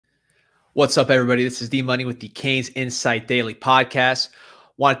What's up, everybody? This is D-Money with the CanesInSight Daily Podcast.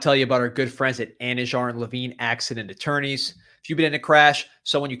 Want to tell you about our good friends at Anijar and Levine Accident Attorneys. If you've been in a crash,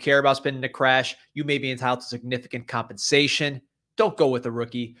 someone you care about's been in a crash, you may be entitled to significant compensation. Don't go with a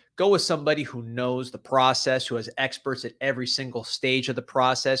rookie. Go with somebody who knows the process, who has experts at every single stage of the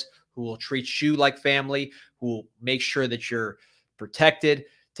process, who will treat you like family, who will make sure that you're protected,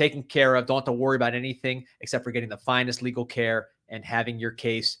 taken care of. Don't have to worry about anything except for getting the finest legal care and having your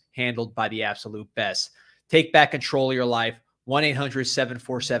case handled by the absolute best. Take back control of your life.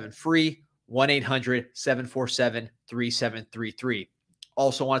 1-800-747-FREE, 1-800-747-3733.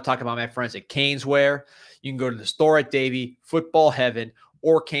 Also want to talk about my friends at CanesWear. You can go to the store at Davie, Football Heaven,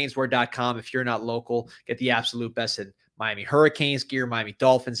 or CanesWear.com if you're not local. Get the absolute best in Miami Hurricanes gear, Miami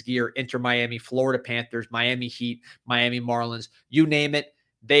Dolphins gear, Inter Miami, Florida Panthers, Miami Heat, Miami Marlins. You name it,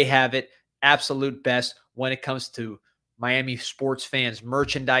 they have it. Absolute best when it comes to Miami sports fans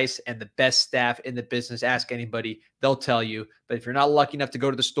merchandise and the best staff in the business. Ask anybody, they'll tell you. But if you're not lucky enough to go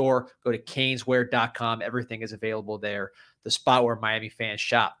to the store, go to CanesWear.com. Everything is available there, the spot where Miami fans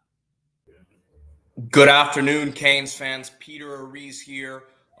shop. Good afternoon, Canes fans. Peter Ariz here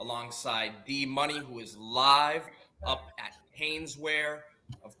alongside D-Money, who is live up at CanesWear.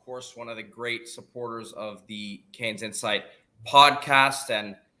 Of course, one of the great supporters of the CanesInSight podcast.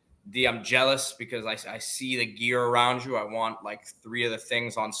 And D, I'm jealous because I see the gear around you. I want like 3 of the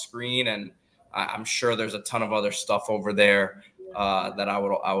things on screen, and I'm sure there's a ton of other stuff over there that I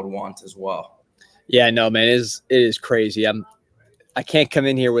would want as well. Yeah, no, man, it is crazy. I can't come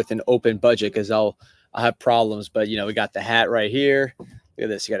in here with an open budget because I'll have problems. But you know, we got the hat right here. Look at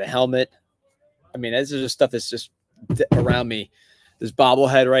this. You got a helmet. I mean, this is just stuff that's just around me. This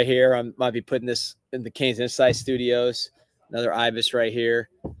bobblehead right here. I might be putting this in the CanesInSight studios. Another Ibis right here.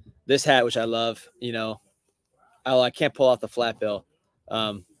 This hat, which I love, you know, I can't pull off the flat bill,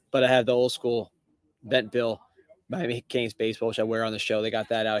 but I have the old school bent bill Miami Canes baseball, which I wear on the show. They got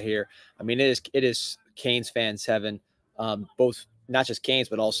that out here. I mean, it is Canes fans heaven, both not just Canes,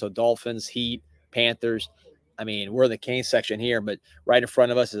 but also Dolphins, Heat, Panthers. I mean, we're in the Canes section here, but right in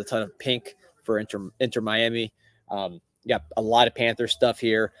front of us is a ton of pink for Inter Miami. Got a lot of Panther stuff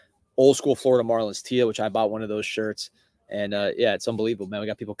here. Old school Florida Marlins teal, which I bought one of those shirts. And yeah, it's unbelievable, man. We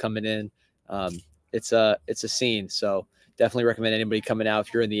got people coming in. It's a scene. So definitely recommend anybody coming out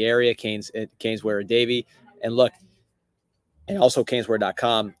if you're in the area. CanesWear or Davie, and look, and also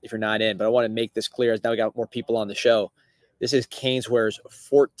CanesWear.com if you're not in. But I want to make this clear as now we got more people on the show. This is CanesWear's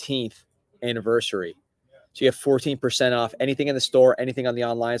 14th anniversary, so you have 14% off anything in the store, anything on the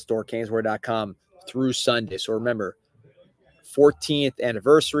online store, CanesWear.com through Sunday. So remember, 14th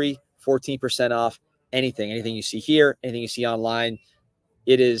anniversary, 14% off. Anything you see here, anything you see online,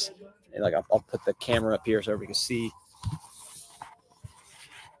 it is like I'll put the camera up here so everybody can see.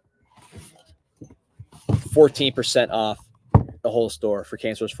 14% off the whole store for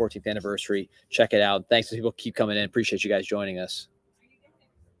CanesWear's 14th anniversary. Check it out. Thanks to people keep coming in. Appreciate you guys joining us.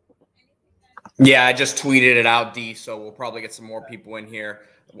 Yeah, I just tweeted it out, D, so we'll probably get some more people in here.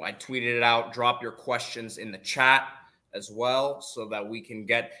 I tweeted it out. Drop your questions in the chat as well so that we can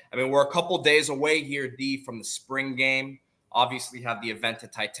get – I mean, we're a couple days away here, D, from the spring game. Obviously, have the event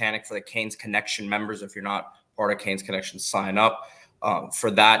at Titanic for the Canes Connection members. If you're not part of Canes Connection, sign up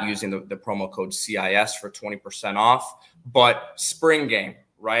for that using the promo code CIS for 20% off. But spring game,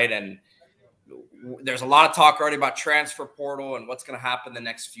 right? And there's a lot of talk already about transfer portal and what's going to happen the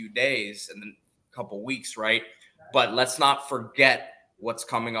next few days and then a couple weeks, right? But let's not forget what's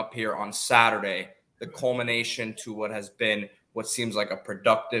coming up here on Saturday, the culmination to what has been what seems like a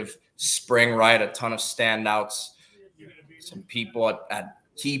productive spring, right? A ton of standouts. Some people at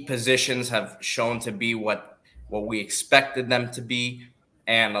key positions have shown to be what we expected them to be,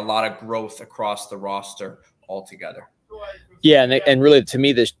 and a lot of growth across the roster altogether. Yeah, and really, to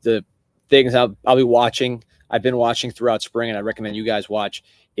me, the things I'll be watching, I've been watching throughout spring, and I recommend you guys watch,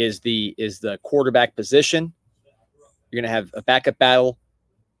 is the quarterback position. You're going to have a backup battle.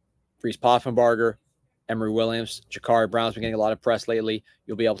 Reese Poffenbarger, Emory Williams, Jakari Brown's been getting a lot of press lately.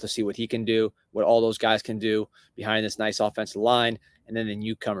 You'll be able to see what he can do, what all those guys can do behind this nice offensive line. And then the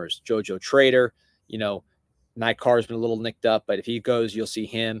newcomers, JoJo Trader, you know, Nye Carr's been a little nicked up, but if he goes, you'll see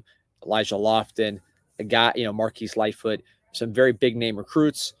him, Elijah Lofton, a guy, you know, Marquise Lightfoot, some very big name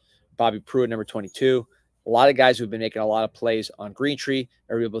recruits, Bobby Pruitt, number 22. A lot of guys who've been making a lot of plays on Green Tree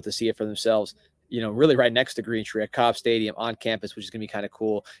are able to see it for themselves. You know, really right next to Green Tree at Cobb Stadium on campus, which is going to be kind of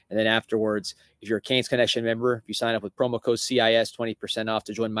cool. And then afterwards, if you're a Canes Connection member, if you sign up with promo code CIS, 20% off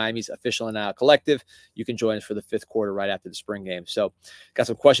to join Miami's official and out collective, you can join us for the 5th quarter right after the spring game. So got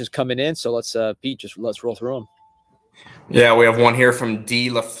some questions coming in. So let's, Pete, let's roll through them. Yeah, we have one here from D.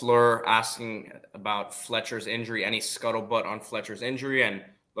 LaFleur asking about Fletcher's injury, any scuttlebutt on Fletcher's injury. And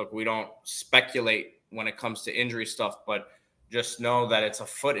look, we don't speculate when it comes to injury stuff, but just know that it's a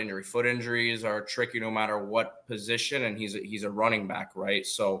foot injury. Foot injuries are tricky no matter what position, and he's a running back, right?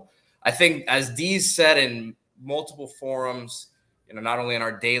 So I think, as D's said in multiple forums, not only in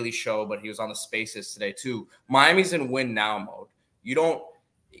our daily show, but he was on the Spaces today too, Miami's in win now mode. You don't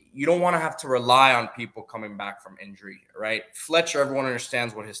want to have to rely on people coming back from injury, right? Fletcher, everyone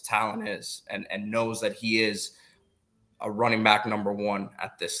understands what his talent is and knows that he is a running back #1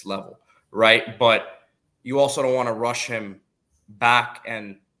 at this level, right? But you also don't want to rush him back,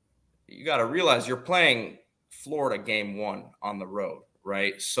 and you got to realize you're playing Florida game 1 on the road,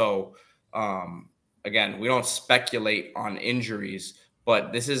 right? So again, we don't speculate on injuries,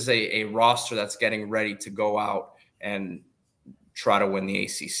 but this is a roster that's getting ready to go out and try to win the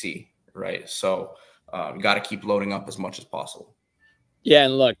ACC, right? So you got to keep loading up as much as possible. Yeah,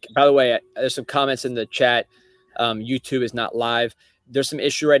 and look, by the way, there's some comments in the chat. YouTube is not live. There's some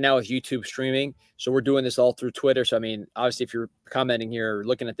issue right now with YouTube streaming, so we're doing this all through Twitter. So, I mean, obviously, if you're commenting here or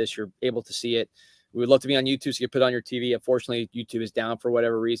looking at this, you're able to see it. We would love to be on YouTube, so you can put it on your TV. Unfortunately, YouTube is down for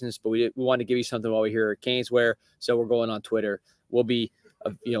whatever reasons, but we want to give you something while we're here at CanesWear, so we're going on Twitter. We'll be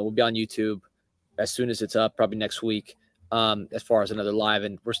on YouTube as soon as it's up, probably next week. As far as another live,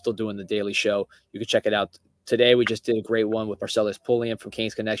 and we're still doing the daily show. You can check it out. Today, we just did a great one with Marcellus Pulliam from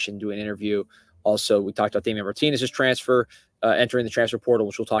Canes Connection doing an interview. Also, we talked about Damian Martinez's transfer, entering the transfer portal,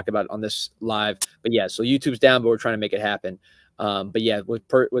 which we'll talk about on this live. But yeah, so YouTube's down, but we're trying to make it happen. But yeah,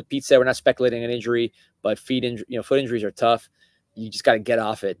 what Pete said, we're not speculating on injury, but foot injuries are tough. You just got to get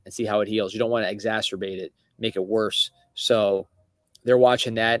off it and see how it heals. You don't want to exacerbate it, make it worse. So they're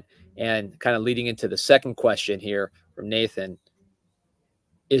watching that, and kind of leading into the second question here from Nathan: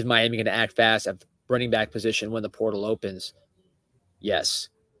 is Miami going to act fast at the running back position when the portal opens? Yes,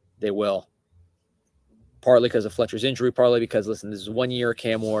 they will. Partly because of Fletcher's injury, partly because, listen, this is 1 year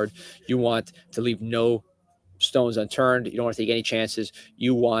Cam Ward. You want to leave no stones unturned. You don't want to take any chances.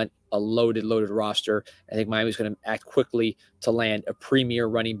 You want a loaded roster. I think Miami's going to act quickly to land a premier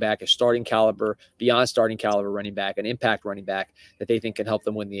running back, a starting caliber, beyond starting caliber running back, an impact running back that they think can help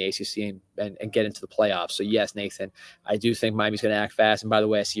them win the ACC and get into the playoffs. So yes, Nathan, I do think Miami's going to act fast. And by the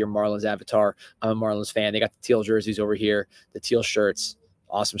way, I see your Marlins avatar. I'm a Marlins fan. They got the teal jerseys over here, the teal shirts.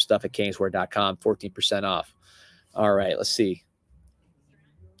 Awesome stuff at CanesWear.com, 14% off. All right, let's see.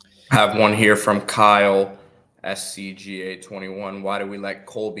 I have one here from Kyle, SCGA21. Why do we let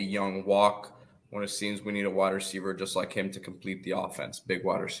Colby Young walk when it seems we need a wide receiver just like him to complete the offense? Big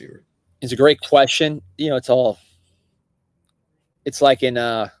wide receiver. It's a great question. It's like in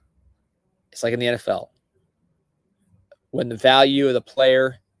the NFL. When the value of the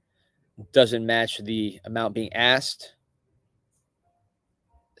player doesn't match the amount being asked,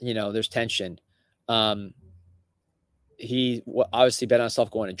 there's tension. He obviously bet on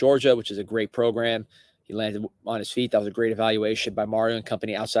himself going to Georgia, which is a great program. He landed on his feet. That was a great evaluation by Mario and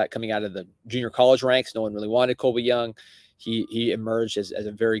company coming out of the junior college ranks. No one really wanted Colby Young. He emerged as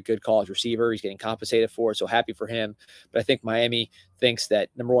a very good college receiver. He's getting compensated for it, so happy for him. But I think Miami thinks that,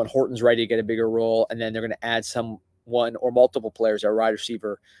 number one, Horton's ready to get a bigger role, and then they're going to add one or multiple players at wide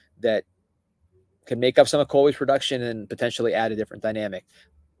receiver that can make up some of Colby's production and potentially add a different dynamic.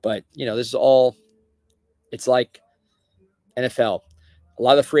 But, this is all – it's like NFL. A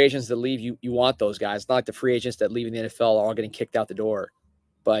lot of the free agents that leave, you want those guys. It's not like the free agents that leave in the NFL are all getting kicked out the door.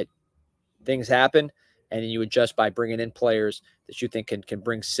 But things happen, and then you adjust by bringing in players that you think can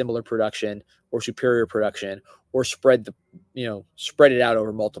bring similar production or superior production, or spread it out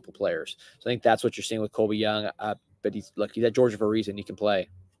over multiple players. So I think that's what you're seeing with Colby Young. But he's at Georgia for a reason. He can play.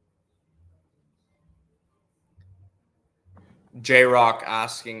 J-Rock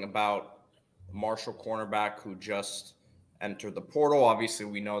asking about Marshall cornerback who just entered the portal. Obviously,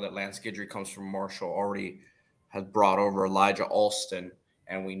 we know that Lance Guidry comes from Marshall, already has brought over Elijah Alston,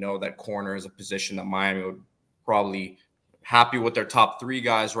 and we know that corner is a position that Miami would probably happy with their top 3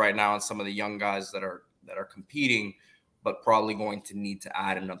 guys right now and some of the young guys that are competing, but probably going to need to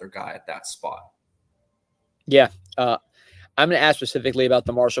add another guy at that spot. Yeah. I'm going to ask specifically about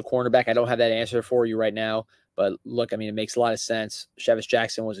the Marshall cornerback. I don't have that answer for you right now, but look, I mean, it makes a lot of sense. Chavis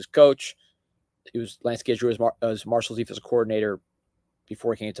Jackson was his coach. He was Lance Guidry was Marshall's defensive coordinator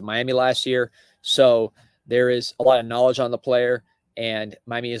before he came to Miami last year. So there is a lot of knowledge on the player, and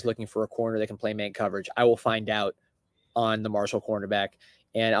Miami is looking for a corner that can play man coverage. I will find out on the Marshall cornerback,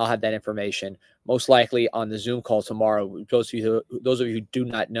 and I'll have that information most likely on the Zoom call tomorrow. Those of you who do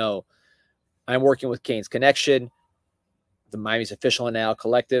not know, I'm working with Canes Connection, the Miami's official NIL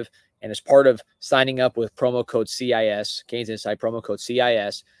collective, And as part of signing up with promo code CIS, CanesInsight, promo code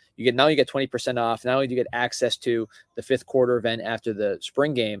CIS, you get 20% off. Not only do you get access to the 5th quarter event after the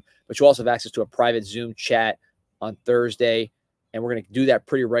spring game, but you also have access to a private Zoom chat on Thursday. And we're going to do that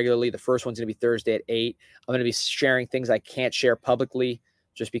pretty regularly. The first one's going to be Thursday at 8. I'm going to be sharing things I can't share publicly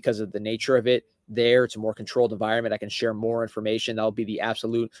just because of the nature of it. There, it's a more controlled environment. I can share more information. That'll be the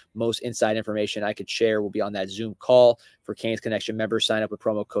absolute most inside information I could share will be on that Zoom call for Canes Connection members. Sign up with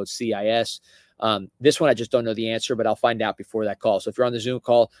promo code CIS. This one, I just don't know the answer, but I'll find out before that call. So if you're on the Zoom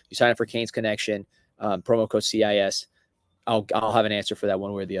call, you sign up for Canes Connection, promo code CIS. I'll have an answer for that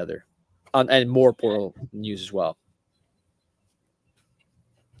one way or the other, and more portal news as well.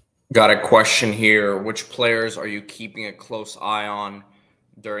 Got a question here. Which players are you keeping a close eye on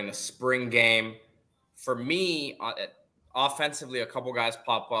during the spring game? For me, offensively, a couple guys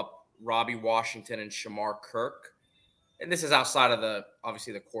pop up, Robbie Washington and Shamar Kirk. And this is outside of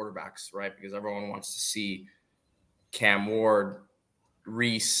obviously the quarterbacks, right? Because everyone wants to see Cam Ward,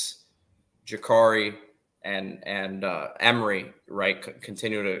 Reese, Jakari, and Emery, right,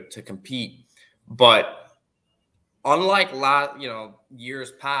 continue to compete. But unlike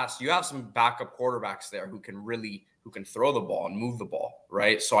years past, you have some backup quarterbacks there who can throw the ball and move the ball,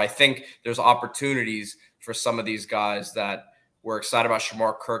 right? So I think there's opportunities for some of these guys that we're excited about.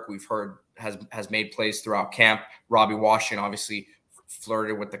 Shamar Kirk, we've heard, has made plays throughout camp. Robbie Washington obviously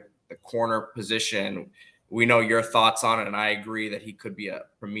flirted with the corner position. We know your thoughts on it, and I agree that he could be a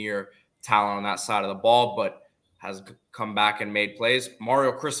premier talent on that side of the ball, but has come back and made plays.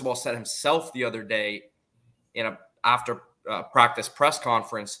 Mario Cristobal said himself the other day in a after practice press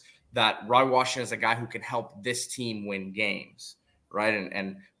conference that Robbie Washington is a guy who can help this team win games, right?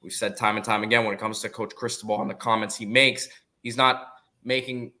 And we've said time and time again, when it comes to Coach Cristobal and the comments he makes, he's not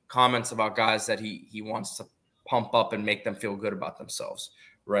making comments about guys that he wants to pump up and make them feel good about themselves,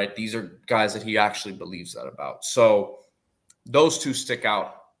 right? These are guys that he actually believes that about. So those two stick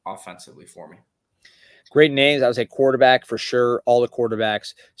out offensively for me. Great names. I would say quarterback for sure. All the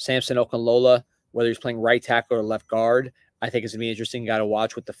quarterbacks. Samson Okunlola, whether he's playing right tackle or left guard, I think it's going to be interesting. Got to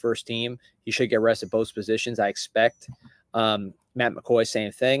watch with the first team. He should get rest at both positions, I expect. Matt McCoy,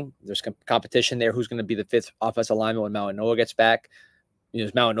 same thing. There's competition there. Who's going to be the 5th offensive lineman when Mauanoa gets back?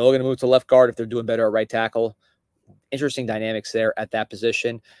 Is Mauanoa going to move to left guard if they're doing better at right tackle? Interesting dynamics there at that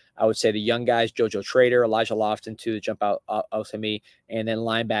position. I would say the young guys, JoJo Trader, Elijah Lofton, to jump out to me, and then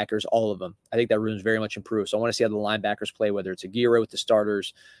linebackers, all of them. I think that room's very much improved. So I want to see how the linebackers play, whether it's Aguirre with the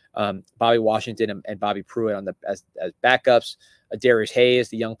starters, Bobby Washington and Bobby Pruitt as backups. Darius Hayes,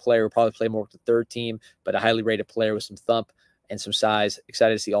 the young player, will probably play more with the 3rd team, but a highly rated player with some thump and some size.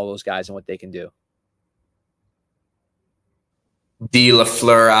 Excited to see all those guys and what they can do. D.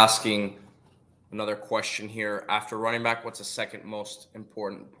 LaFleur asking another question here. After running back, what's the 2nd most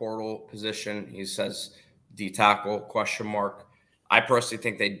important portal position? He says D tackle, question mark. I personally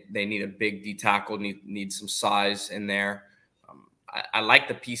think they need a big D tackle, need some size in there. I like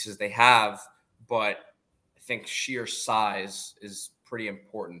the pieces they have, but I think sheer size is pretty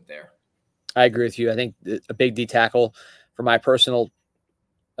important there. I agree with you. I think a big D tackle, for my personal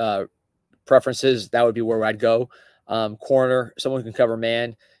preferences, that would be where I'd go. Corner, someone who can cover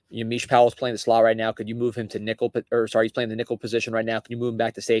man. Mish Powell's playing the slot right now. Could you move him to nickel? He's playing the nickel position right now. Can you move him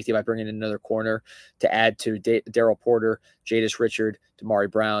back to safety by bringing in another corner to add to Daryl Porter, Jadis Richard,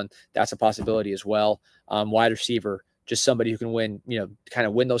 Damari Brown? That's a possibility as well. Wide receiver, just somebody who can win, kind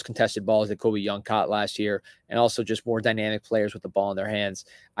of win those contested balls that Kobe Young caught last year, and also just more dynamic players with the ball in their hands.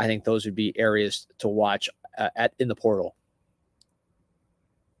 I think those would be areas to watch in the portal.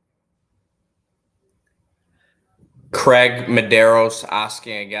 Craig Medeiros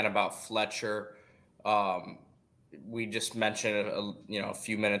asking again about Fletcher. We just mentioned it, a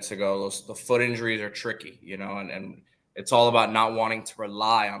few minutes ago. The foot injuries are tricky, and it's all about not wanting to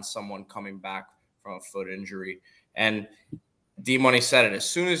rely on someone coming back from a foot injury. And D-Money said it. As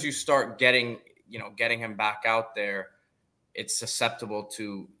soon as you start getting him back out there, it's susceptible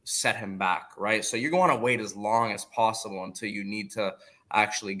to set him back, right? So you're going to wait as long as possible until you need to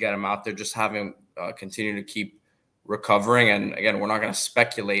actually get him out there. Just have him continue to keep recovering. And again, we're not going to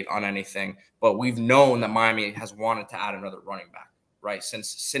speculate on anything, but we've known that Miami has wanted to add another running back, right?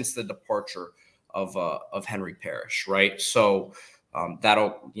 Since the departure of Henry Parrish, right? So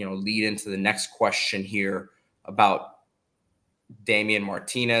that'll lead into the next question here about Damian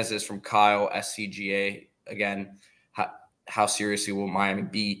Martinez. Is from Kyle SCGA again. How seriously will Miami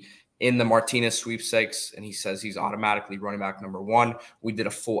be in the Martinez sweepstakes? And he says he's automatically running back number 1. We did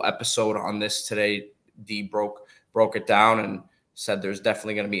a full episode on this today. D broke it down and said there's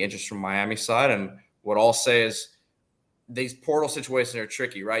definitely going to be interest from Miami side. And what I'll say is these portal situations are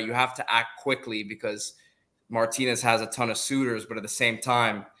tricky, right? You have to act quickly because Martinez has a ton of suitors, but at the same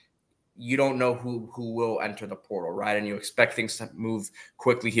time, you don't know who will enter the portal, right? And you expect things to move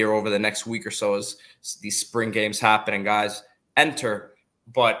quickly here over the next week or so as these spring games happen and guys enter.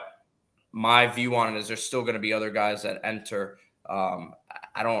 But my view on it is there's still going to be other guys that enter.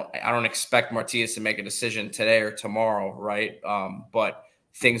 I don't expect Martinez to make a decision today or tomorrow, right? But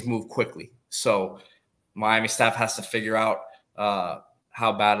things move quickly, so Miami staff has to figure out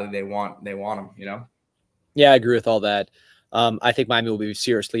how badly they want him. You know. Yeah, I agree with all that. I think Miami will be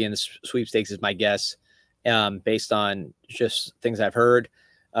seriously in the sweepstakes, is my guess, based on just things I've heard.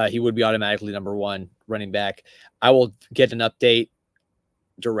 He would be automatically #1 running back. I will get an update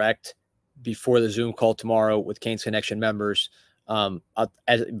direct before the Zoom call tomorrow with Canes Connection members. But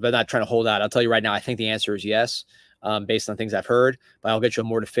not trying to hold out. I'll tell you right now, I think the answer is yes, based on things I've heard. But I'll get you a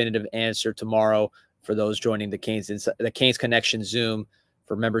more definitive answer tomorrow for those joining the Canes Connection Zoom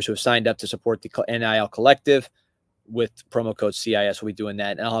for members who have signed up to support the NIL Collective with promo code CIS. We'll be doing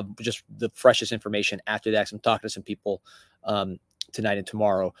that. And I'll have just the freshest information after that. I'm talking to some people tonight and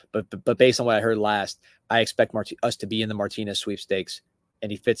tomorrow. But based on what I heard last, I expect us to be in the Martinez sweepstakes, and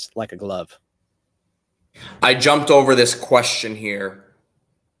he fits like a glove. I jumped over this question here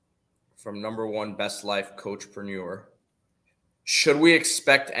from #1 Best Life Coachpreneur. Should we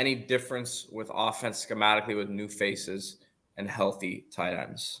expect any difference with offense schematically with new faces and healthy tight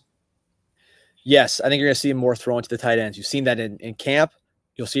ends? Yes, I think you're going to see more thrown to the tight ends. You've seen that in camp.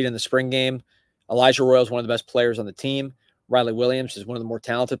 You'll see it in the spring game. Elijah Royal is one of the best players on the team. Riley Williams is one of the more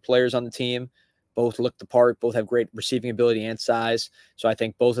talented players on the team. Both look the part. Both have great receiving ability and size. So I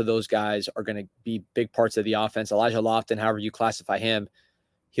think both of those guys are going to be big parts of the offense. Elijah Lofton, however you classify him,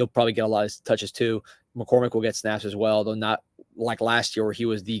 he'll probably get a lot of touches too. McCormick will get snaps as well, though not like last year where he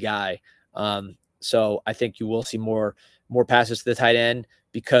was the guy. So I think you will see more passes to the tight end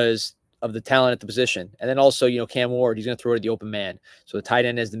because of the talent at the position. And then also, Cam Ward, he's going to throw it to the open man. So the tight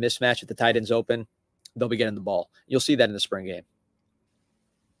end is the mismatch. If the tight end's open, they'll be getting the ball. You'll see that in the spring game.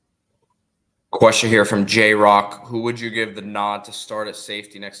 Question here from J-Rock. Who would you give the nod to start at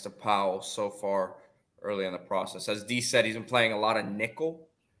safety next to Powell so far early in the process? As D said, he's been playing a lot of nickel,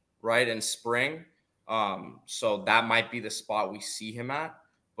 right, in spring. So that might be the spot we see him at.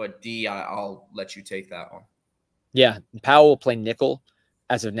 But D, I'll let you take that one. Yeah, Powell will play nickel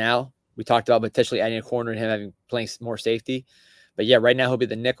as of now. We talked about potentially adding a corner and him playing more safety. But yeah, right now he'll be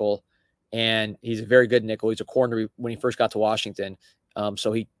the nickel, and he's a very good nickel. He's a corner when he first got to Washington.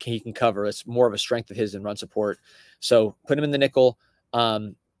 So he can cover. It's more of a strength of his than run support. So put him in the nickel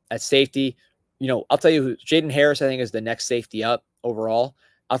at safety. I'll tell you, Jaden Harris, I think, is the next safety up overall.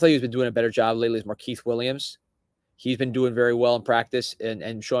 I'll tell you who's been doing a better job lately is Markeith Williams. He's been doing very well in practice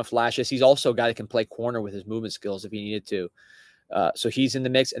and showing flashes. He's also a guy that can play corner with his movement skills if he needed to. So he's in the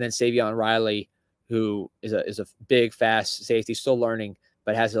mix. And then Savion Riley, who is a big, fast safety, still learning,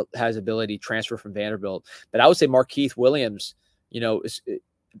 but has ability to transfer from Vanderbilt. But I would say Markeith Williams,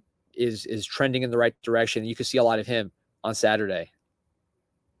 is trending in the right direction. You could see a lot of him on Saturday.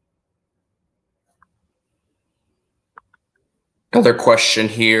 Another question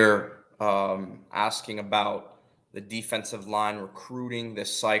here asking about the defensive line recruiting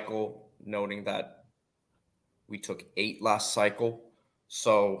this cycle, noting that we took 8 last cycle.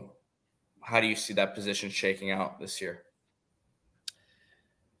 So how do you see that position shaking out this year?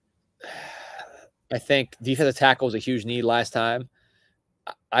 I think defensive tackle was a huge need last time.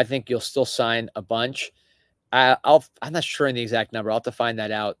 I think you'll still sign a bunch. I'm not sure in the exact number. I'll have to find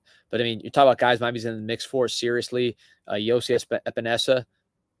that out. But, I mean, you talk about guys Miami's in the mix for seriously. Yossi Epinesa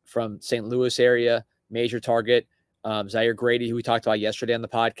from St. Louis area, major target. Zaire Grady, who we talked about yesterday on the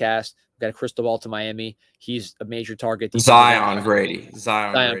podcast. We've got a crystal ball to Miami. He's a major target. Zion Grady.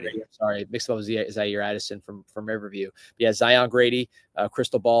 Sorry, mixed up with Zaire Addison from Riverview. But yeah, Zion Grady,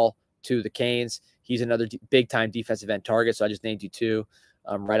 crystal ball to the Canes. He's another big-time defensive end target, so I just named you 2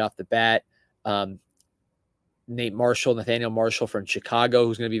 right off the bat. Nathaniel Marshall from Chicago,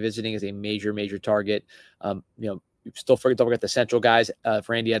 who's going to be visiting, is a major don't forget the central guys,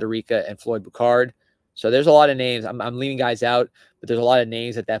 Randy Aderica and Floyd Boucard. So there's a lot of names. I'm leaving guys out, but there's a lot of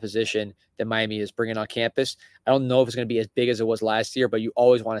names at that position that Miami is bringing on campus. I don't know if it's going to be as big as it was last year, but you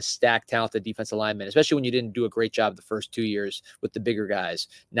always want to stack talented defensive linemen, especially when you didn't do a great job the first 2 years with the bigger guys.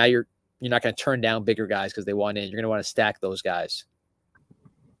 Now you're not going to turn down bigger guys because they want in. You're going to want to stack those guys.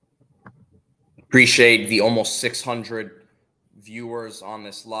 Appreciate the almost 600 viewers on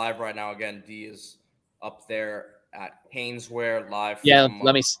this live right now. Again, D is up there at CanesWear live. Yeah,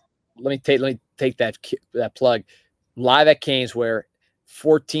 let me take that plug. Live at CanesWear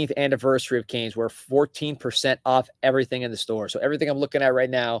 14th anniversary of CanesWear, 14% off everything in the store. So everything I'm looking at right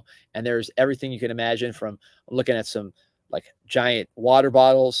now, and there's everything you can imagine, from looking at some like giant water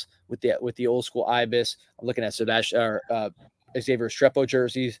bottles with the old school Ibis. I'm looking at Xavier Estrepo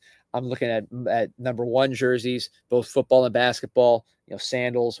jerseys. I'm looking at #1 jerseys, both football and basketball,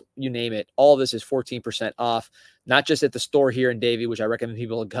 sandals, you name it. All of this is 14% off, not just at the store here in Davie, which I recommend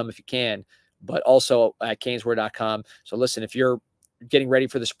people to come if you can, but also at CanesWear.com. So listen, if you're getting ready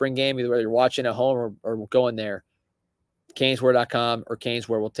for the spring game, either whether you're watching at home or going there, CanesWear.com or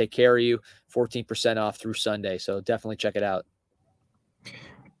CanesWear will take care of you. 14% off through Sunday. So definitely check it out.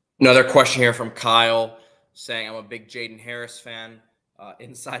 Another question here from Kyle saying, I'm a big Jaden Harris fan.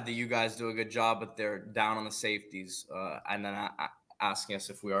 Inside that you guys do a good job, but they're down on the safeties. And then asking us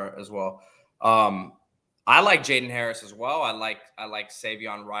if we are as well. I like Jaden Harris as well. I like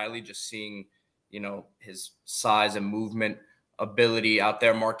Savion Riley, just seeing, his size and movement ability out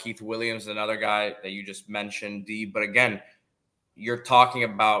there. Markeith Williams, another guy that you just mentioned, D. But again, you're talking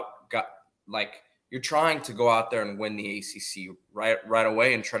about you're trying to go out there and win the ACC right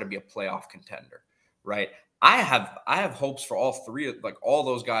away and try to be a playoff contender, right? I have hopes for all three, like all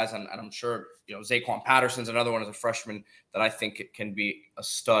those guys, and I'm sure Zaquan Patterson's another one as a freshman that I think it can be a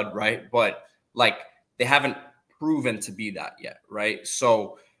stud, right? But they haven't proven to be that yet, right?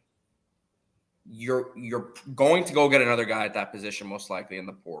 So you're going to go get another guy at that position, most likely in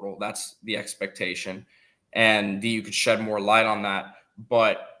the portal. That's the expectation. And you could shed more light on that.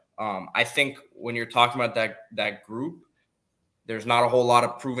 But I think when you're talking about that group, there's not a whole lot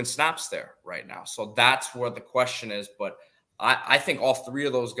of proven snaps there right now. So that's where the question is. But I think all three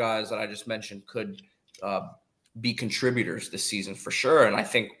of those guys that I just mentioned could be contributors this season for sure. And I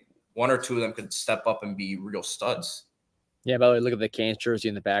think one or two of them could step up and be real studs. Yeah, by the way, look at the Canes jersey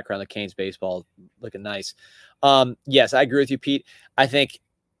in the background, the Canes baseball looking nice. Yes, I agree with you, Pete. I think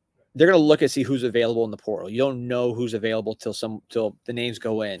they're going to look and see who's available in the portal. You don't know who's available till the names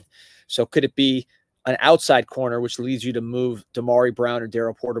go in. So could it be an outside corner, which leads you to move Damari Brown or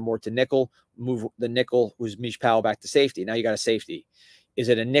Daryl Porter more to nickel, move the nickel, who's Mish Powell, back to safety? Now you got a safety. Is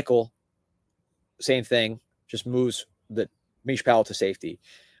it a nickel? Same thing, just moves the Mish Powell to safety.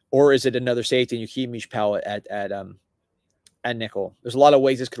 Or is it another safety and you keep Mish Powell at nickel? There's a lot of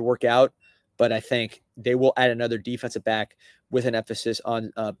ways this could work out, but I think they will add another defensive back with an emphasis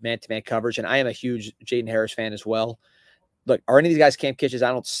on man-to-man coverage. And I am a huge Jaden Harris fan as well. Look, are any of these guys Cam Kitchens? I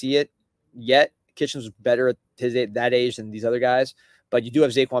don't see it yet. Kitchens was better at that age than these other guys, but you do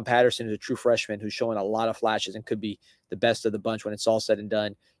have Zaquan Patterson, who's a true freshman, who's showing a lot of flashes and could be the best of the bunch when it's all said and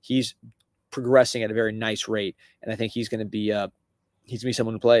done. He's progressing at a very nice rate, and I think he's going to be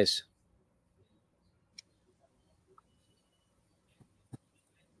someone who plays.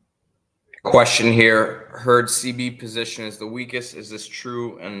 Question here: heard CB position is the weakest. Is this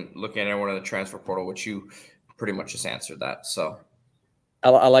true? And looking at everyone in the transfer portal, which you pretty much just answered that. So I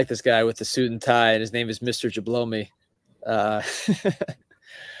like this guy with the suit and tie, and his name is Mr. Jablomi.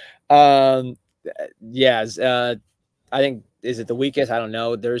 I think, is it the weakest? I don't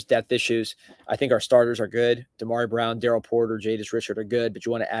know. There's depth issues. I think our starters are good. Damari Brown, Daryl Porter, Jadis Richard are good, but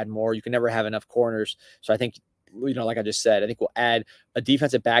you want to add more. You can never have enough corners. So I think, like I just said, I think we'll add a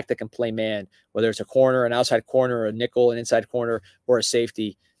defensive back that can play man, whether it's a corner, an outside corner, a nickel, an inside corner, or a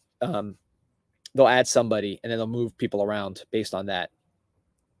safety. They'll add somebody, and then they'll move people around based on that.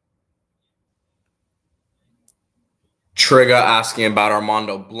 Trigger asking about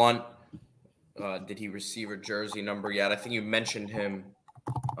Armando Blunt. Did he receive a jersey number yet? I think you mentioned him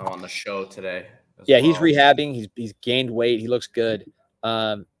on the show today. Yeah, he's rehabbing. He's gained weight. He looks good.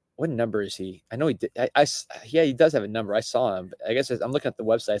 What number is he? I know he did. Yeah, he does have a number. I saw him. I guess I'm looking at the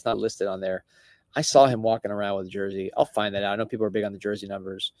website. It's not listed on there. I saw him walking around with a jersey. I'll find that out. I know people are big on the jersey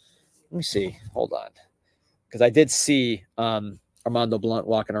numbers. Let me see. Hold on. Because I did see Armando Blunt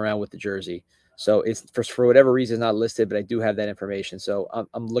walking around with the jersey. So it's for whatever reason it's not listed, but I do have that information. So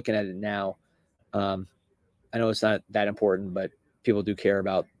I'm looking at it now. I know it's not that important, but people do care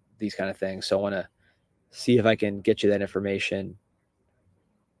about these kind of things. So I want to see if I can get you that information.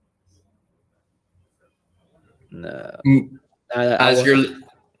 No. As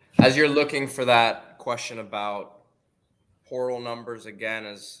you're looking for that question about portal numbers, again,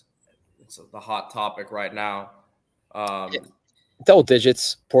 as it's the hot topic right now. Double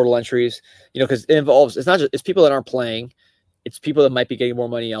digits portal entries, because it involves, it's people that aren't playing, it's people that might be getting more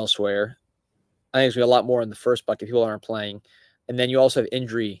money elsewhere. I think there's a lot more in the first bucket, people that aren't playing, and then you also have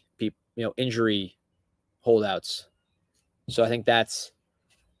injury holdouts. So I think that's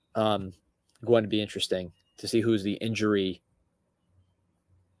going to be interesting to see who's the injury,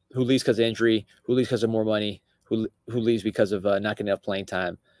 who leaves because of injury, who leaves because of more money, who leaves because of not getting enough playing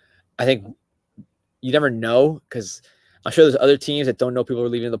time. I think you never know, because I'm sure there's other teams that don't know people are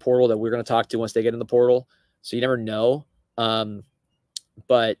leaving in the portal that we're going to talk to once they get in the portal. So you never know.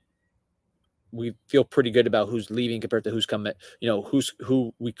 But we feel pretty good about who's leaving compared to who's coming,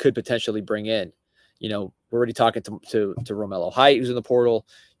 who we could potentially bring in. We're already talking to Romello Height, who's in the portal.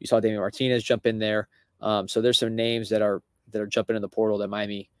 You saw Damian Martinez jump in there. So there's some names that are jumping in the portal that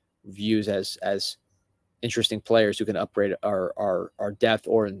Miami views as interesting players who can upgrade our depth,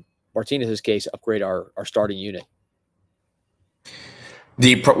 or in Martinez's case, upgrade our starting unit.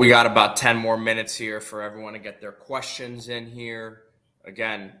 We got about 10 more minutes here for everyone to get their questions in here.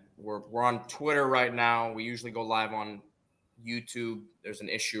 Again, we're on Twitter right now. We usually go live on YouTube. There's an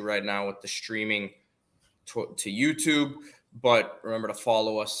issue right now with the streaming to YouTube, but remember to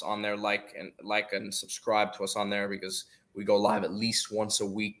follow us on there, like and subscribe to us on there, because we go live at least once a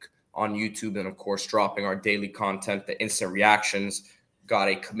week on YouTube, and of course dropping our daily content. The instant reactions got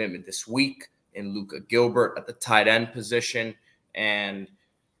a commitment this week in Luka Gilbert at the tight end position, and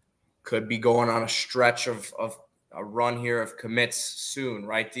could be going on a stretch of a run here of commits soon,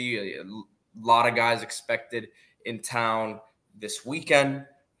 right? A lot of guys expected in town this weekend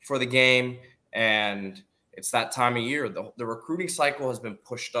for the game, and it's that time of year. The recruiting cycle has been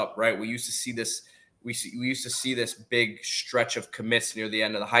pushed up, right? We used to see this. We used to see this big stretch of commits near the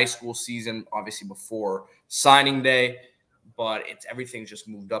end of the high school season, obviously before signing day, but everything's just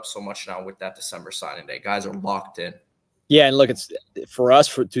moved up so much now with that December signing day. Guys are locked in. Yeah, and look, it's for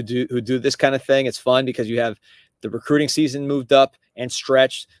us who do this kind of thing. It's fun because you have the recruiting season moved up and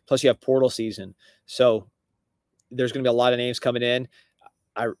stretched, plus you have portal season. So there's going to be a lot of names coming in.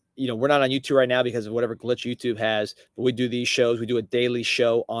 We're not on YouTube right now because of whatever glitch YouTube has, but we do these shows. We do a daily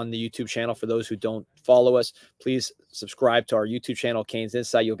show on the YouTube channel. For those who don't follow us, please subscribe to our YouTube channel,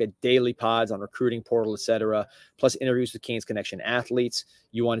 CanesInSight. You'll get daily pods on recruiting, portal, etc., plus interviews with Canes Connection athletes.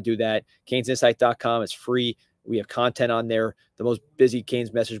 You want to do that, CanesInsight.com. It's free. We have content on there. The most busy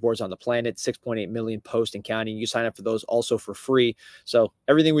Canes message boards on the planet, 6.8 million posts and counting. You sign up for those also for free. So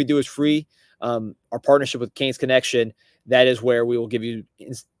everything we do is free. Our partnership with Canes Connection, that is where we will give you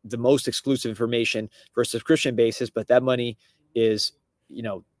the most exclusive information for a subscription basis. But that money is,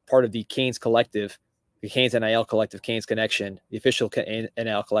 part of the Canes collective, the Canes NIL collective, Canes Connection, the official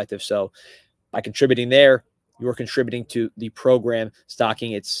NIL collective. So by contributing there, you're contributing to the program,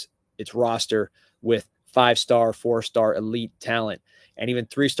 stocking its roster with 5-star, 4-star elite talent, and even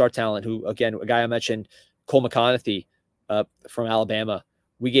 3-star talent, who, again, a guy I mentioned, Cole McConaughey from Alabama.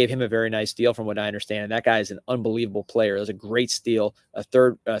 We gave him a very nice deal from what I understand. And that guy is an unbelievable player. It was a great steal, a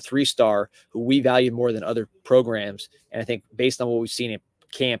 3-star who we valued more than other programs. And I think based on what we've seen in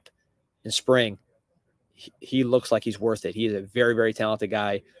camp in spring, he looks like he's worth it. He is a very, very talented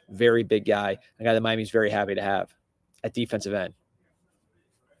guy, very big guy, a guy that Miami's very happy to have at defensive end.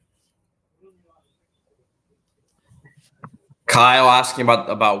 Kyle asking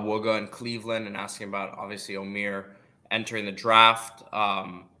about Wooga in Cleveland, and asking about, obviously, Omier entering the draft.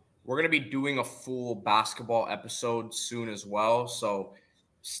 We're going to be doing a full basketball episode soon as well, so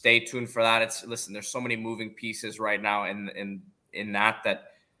stay tuned for that. Listen, there's so many moving pieces right now in that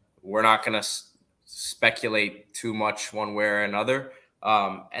we're not going to speculate too much one way or another.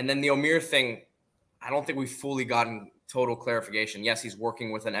 And then the Omier thing, I don't think we've fully gotten total clarification. Yes, he's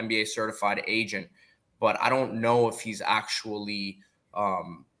working with an NBA certified agent, but I don't know if he's actually,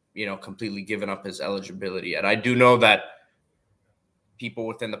 completely given up his eligibility. And I do know that people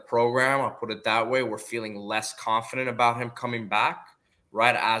within the program, I'll put it that way, were feeling less confident about him coming back,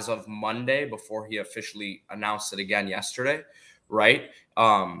 right, as of Monday, before he officially announced it again yesterday, right?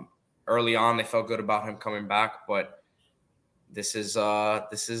 Early on, they felt good about him coming back, but this is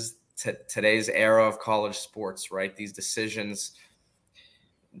today's era of college sports, right? These decisions,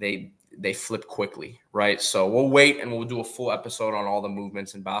 they flip quickly, right? So we'll wait and we'll do a full episode on all the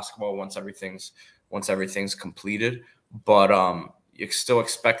movements in basketball once everything's completed. But you still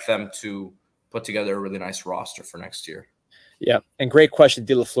expect them to put together a really nice roster for next year. Yeah, and great question.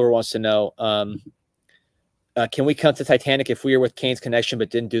 De La Fleur wants to know, can we come to Titanic if we are with Canes Connection but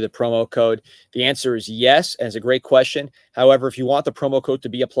didn't do the promo code? The answer is yes, and it's a great question. However, if you want the promo code to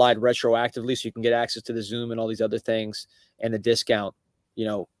be applied retroactively so you can get access to the Zoom and all these other things and the discount,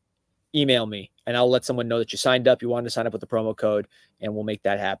 email me, and I'll let someone know that you signed up. You wanted to sign up with the promo code, and we'll make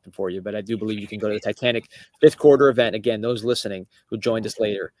that happen for you. But I do believe you can go to the Titanic 5th quarter event. Again, those listening who joined us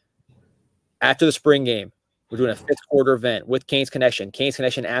later, after the spring game, we're doing a 5th quarter event with Canes Connection. Canes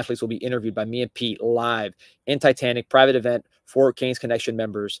Connection athletes will be interviewed by me and Pete live in Titanic, private event for Canes Connection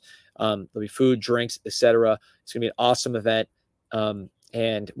members. There'll be food, drinks, etc. It's going to be an awesome event.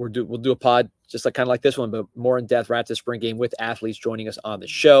 And we'll do a pod just like kind of like this one, but more in depth right after the spring game with athletes joining us on the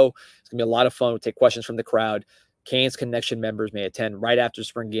show. It's gonna be a lot of fun. We'll take questions from the crowd. Canes Connection members may attend right after the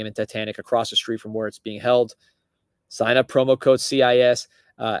spring game in Titanic across the street from where it's being held. Sign up promo code CIS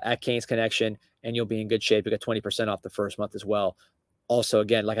at Canes Connection, and you'll be in good shape. You got 20% off the first month as well. Also,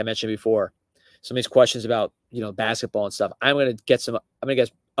 again, like I mentioned before, some of these questions about basketball and stuff. I'm gonna get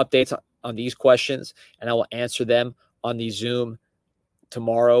updates on these questions, and I will answer them on the Zoom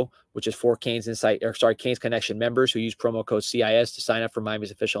tomorrow, which is for Canes Connection members who use promo code CIS to sign up for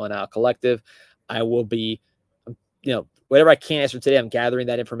Miami's official NIL collective. I will be, whatever I can't answer today, I'm gathering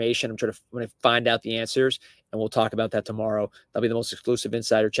that information. I'm going to find out the answers, and we'll talk about that tomorrow. That'll be the most exclusive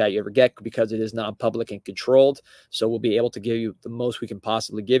insider chat you ever get because it is non-public and controlled. So we'll be able to give you the most we can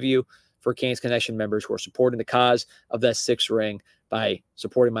possibly give you for Canes Connection members who are supporting the cause of that 6th ring by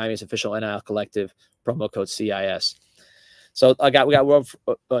supporting Miami's official NIL collective, promo code CIS. So we got.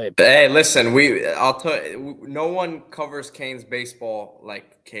 Hey, listen, I'll tell you, no one covers Canes baseball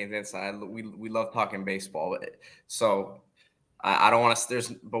like CanesInsight. We love talking baseball, so I don't want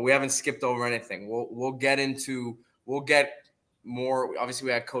to. But we haven't skipped over anything. We'll get more. Obviously,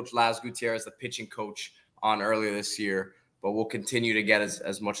 we had Coach Laz Gutierrez, the pitching coach, on earlier this year, but we'll continue to get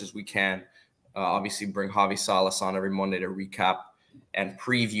as much as we can. Obviously, bring Javi Salas on every Monday to recap and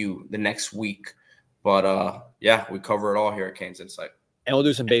preview the next week. But yeah, we cover it all here at CanesInsight. And we'll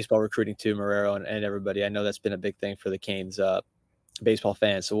do some baseball recruiting too, Marrero and everybody. I know that's been a big thing for the Canes baseball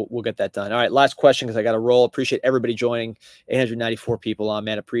fans. So we'll get that done. All right, last question because I got to roll. Appreciate everybody joining. 894 people on,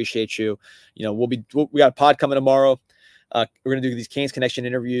 man. Appreciate you. We got a pod coming tomorrow. We're going to do these Canes Connection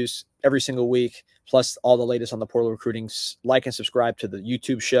interviews every single week, plus all the latest on the portal recruiting. Like and subscribe to the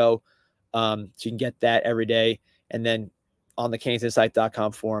YouTube show so you can get that every day. And then on the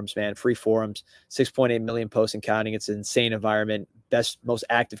CanesInsight.com forums, man, free forums, 6.8 million posts and counting. It's an insane environment. Best, most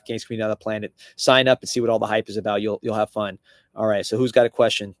active Canes community on the planet. Sign up and see what all the hype is about. You'll have fun. All right. So who's got a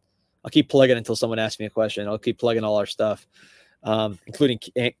question? I'll keep plugging until someone asks me a question. I'll keep plugging all our stuff, including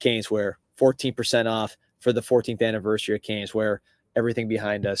CanesWear, 14% off for the 14th anniversary of CanesWear. Everything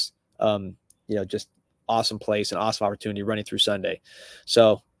behind us. Just awesome place and awesome opportunity running through Sunday.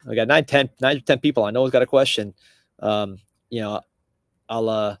 So I got 9 to 10 people. I know who's got a question. I'll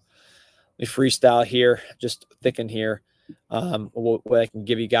let me freestyle here, just thinking here, what I can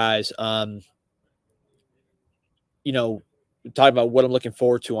give you guys. Talking about what I'm looking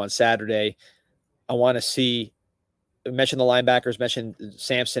forward to on Saturday. I want to see, mention the linebackers, mentioned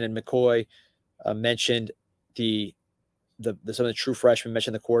Sampson and McCoy, mentioned some of the true freshmen,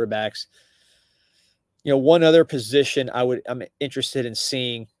 mentioned the quarterbacks. One other position I'm interested in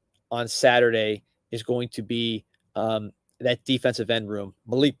seeing on Saturday is going to be that defensive end room.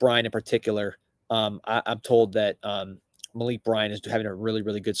 Malik Bryan in particular. I'm told that Malik Bryan is having a really,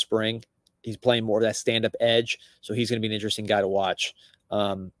 really good spring. He's playing more of that stand-up edge, so he's going to be an interesting guy to watch.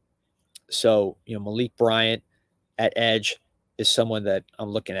 Malik Bryant at edge is someone that I'm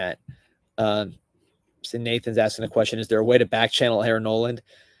looking at. So Nathan's asking a question: is there a way to back channel Aaron Noland?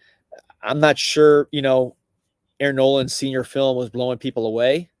 I'm not sure. Aaron Noland's senior film was blowing people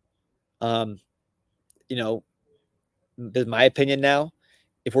away. This is my opinion now.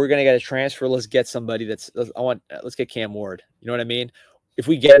 If we're going to get a transfer, let's get somebody let's get Cam Ward. You know what I mean? If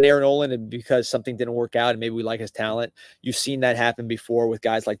we get an Aaron Noland because something didn't work out and maybe we like his talent, you've seen that happen before with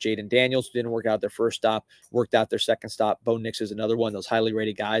guys like Jaden Daniels, who didn't work out their first stop, worked out their second stop. Bo Nix is another one, those highly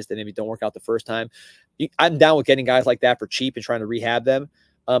rated guys that maybe don't work out the first time. I'm down with getting guys like that for cheap and trying to rehab them.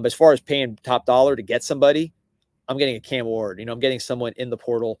 But as far as paying top dollar to get somebody, I'm getting a Cam Ward. I'm getting someone in the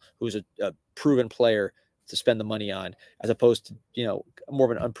portal who's a proven player to spend the money on, as opposed to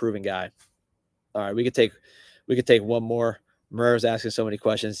more of an unproven guy. All right, we could take one more. Marrero's asking so many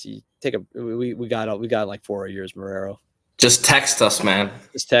questions. We got like 4 years, Marrero. Just text us, man.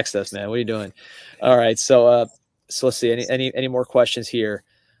 Just text us, man. What are you doing? All right, so let's see. Any more questions here?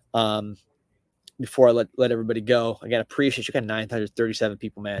 Before I let everybody go, again, appreciate you. Got 937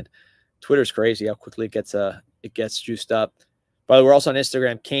 people, man. Twitter's crazy how quickly it gets juiced up. By the way, we're also on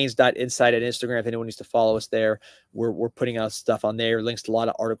Instagram, canes.insight at Instagram. If anyone needs to follow us there, we're putting out stuff on there. Links to a lot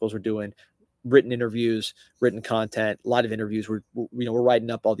of articles we're doing, written interviews, written content, a lot of interviews. We're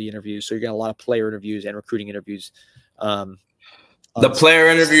writing up all the interviews. So you're getting a lot of player interviews and recruiting interviews. The player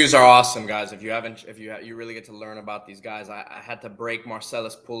interviews are awesome, guys. If you really get to learn about these guys. I had to break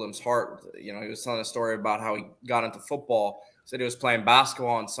Marcellus Pullum's heart. He was telling a story about how he got into football. Said he was playing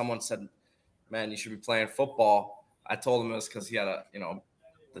basketball, and someone said, "Man, you should be playing football." I told him it was because he had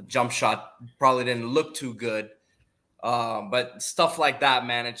the jump shot probably didn't look too good. But stuff like that,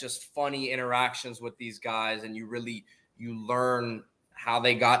 man, it's just funny interactions with these guys, and you learn how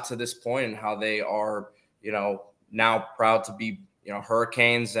they got to this point and how they are, you know, now proud to be, you know,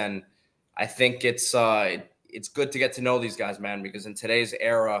 Hurricanes. And I think it's good to get to know these guys, man, because in today's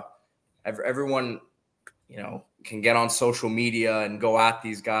era, everyone, you know, can get on social media and go at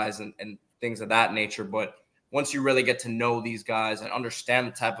these guys and things of that nature. But once you really get to know these guys and understand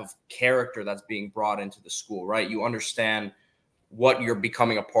the type of character that's being brought into the school, right, you understand what you're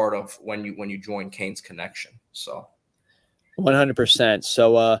becoming a part of when you join Canes Connection. So 100%.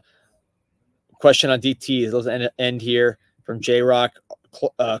 So question on DT, let's end here from J-Rock.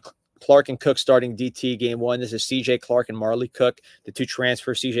 Clark and Cook starting DT game 1. This is CJ Clark and Marley Cook, the 2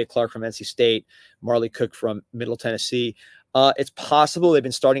 transfers. CJ Clark from NC State, Marley Cook from Middle Tennessee. It's possible they've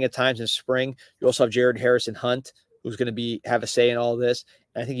been starting at times in spring. You also have Jared Harrison Hunt, who's going to have a say in all this.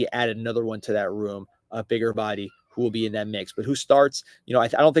 And I think he added another one to that room, a bigger body who will be in that mix. But who starts? You know, I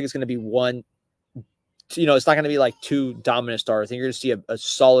don't think it's going to be one. You know, it's not going to be like 2 dominant starters. I think you're going to see a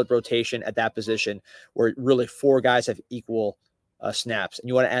solid rotation at that position where really 4 guys have equal snaps, and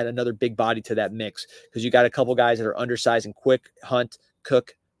you want to add another big body to that mix because you got a couple guys that are undersized and quick. Hunt,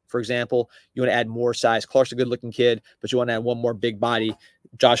 Cook, for example. You want to add more size. Clark's a good-looking kid, but you want to add one more big body.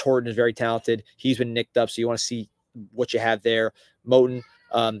 Josh Horton is very talented. He's been nicked up, so you want to see what you have there. Moten,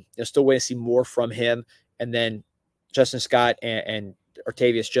 you're still waiting to see more from him, and then Justin Scott and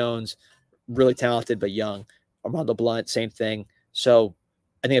Artavius Jones, really talented but young. Armando Blunt, same thing. So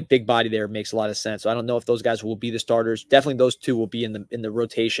I think a big body there makes a lot of sense. So I don't know if those guys will be the starters. Definitely those 2 will be in the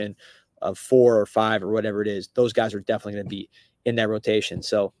rotation of 4 or 5 or whatever it is. Those guys are definitely going to be in that rotation.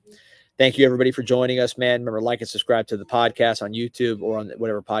 So thank you, everybody, for joining us, man. Remember, like and subscribe to the podcast on YouTube or on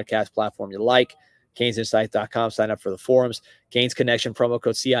whatever podcast platform you like. CanesInsight.com. Sign up for the forums. Canes Connection, promo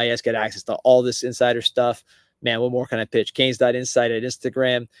code CIS. Get access to all this insider stuff. Man, what more can I pitch? Canes.insight at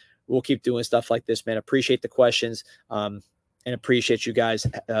Instagram. We'll keep doing stuff like this, man. Appreciate the questions. And appreciate you guys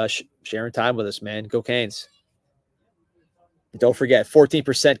sharing time with us, man. Go Canes. Don't forget, 14%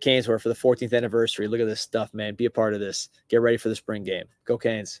 CanesWear for the 14th anniversary. Look at this stuff, man. Be a part of this. Get ready for the spring game. Go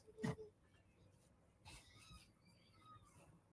Canes.